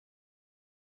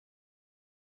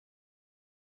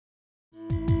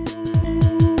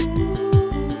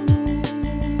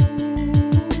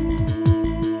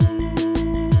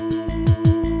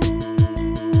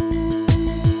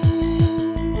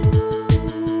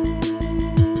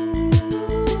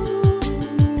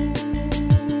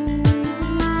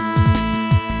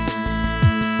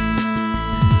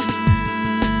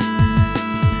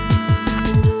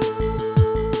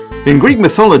In Greek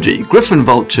mythology, Griffon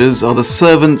vultures are the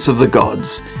servants of the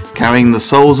gods, carrying the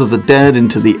souls of the dead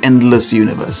into the endless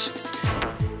universe.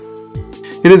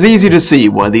 It is easy to see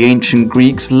why the ancient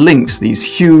Greeks linked these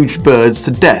huge birds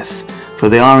to death, for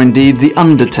they are indeed the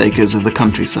undertakers of the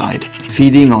countryside,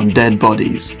 feeding on dead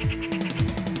bodies.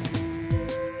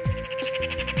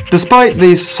 Despite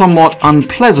these somewhat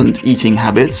unpleasant eating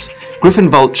habits, Griffon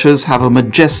vultures have a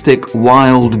majestic,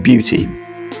 wild beauty.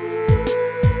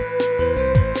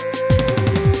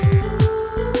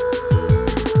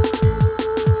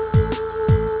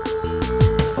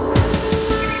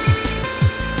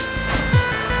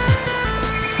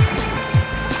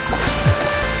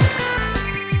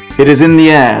 It is in the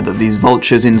air that these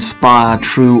vultures inspire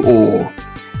true awe.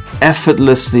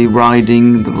 Effortlessly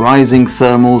riding the rising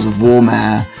thermals of warm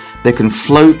air, they can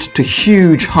float to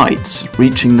huge heights,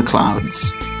 reaching the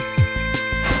clouds.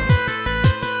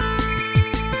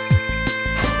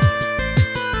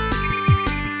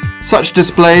 Such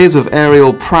displays of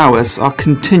aerial prowess are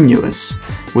continuous,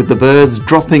 with the birds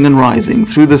dropping and rising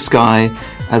through the sky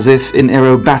as if in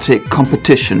aerobatic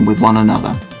competition with one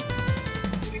another.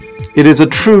 It is a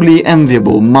truly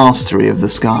enviable mastery of the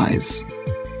skies.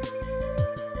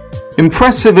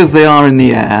 Impressive as they are in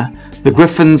the air, the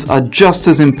griffons are just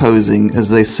as imposing as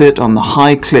they sit on the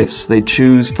high cliffs they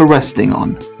choose for resting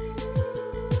on.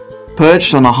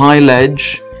 Perched on a high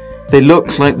ledge, they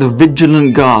look like the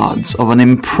vigilant guards of an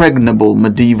impregnable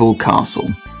medieval castle.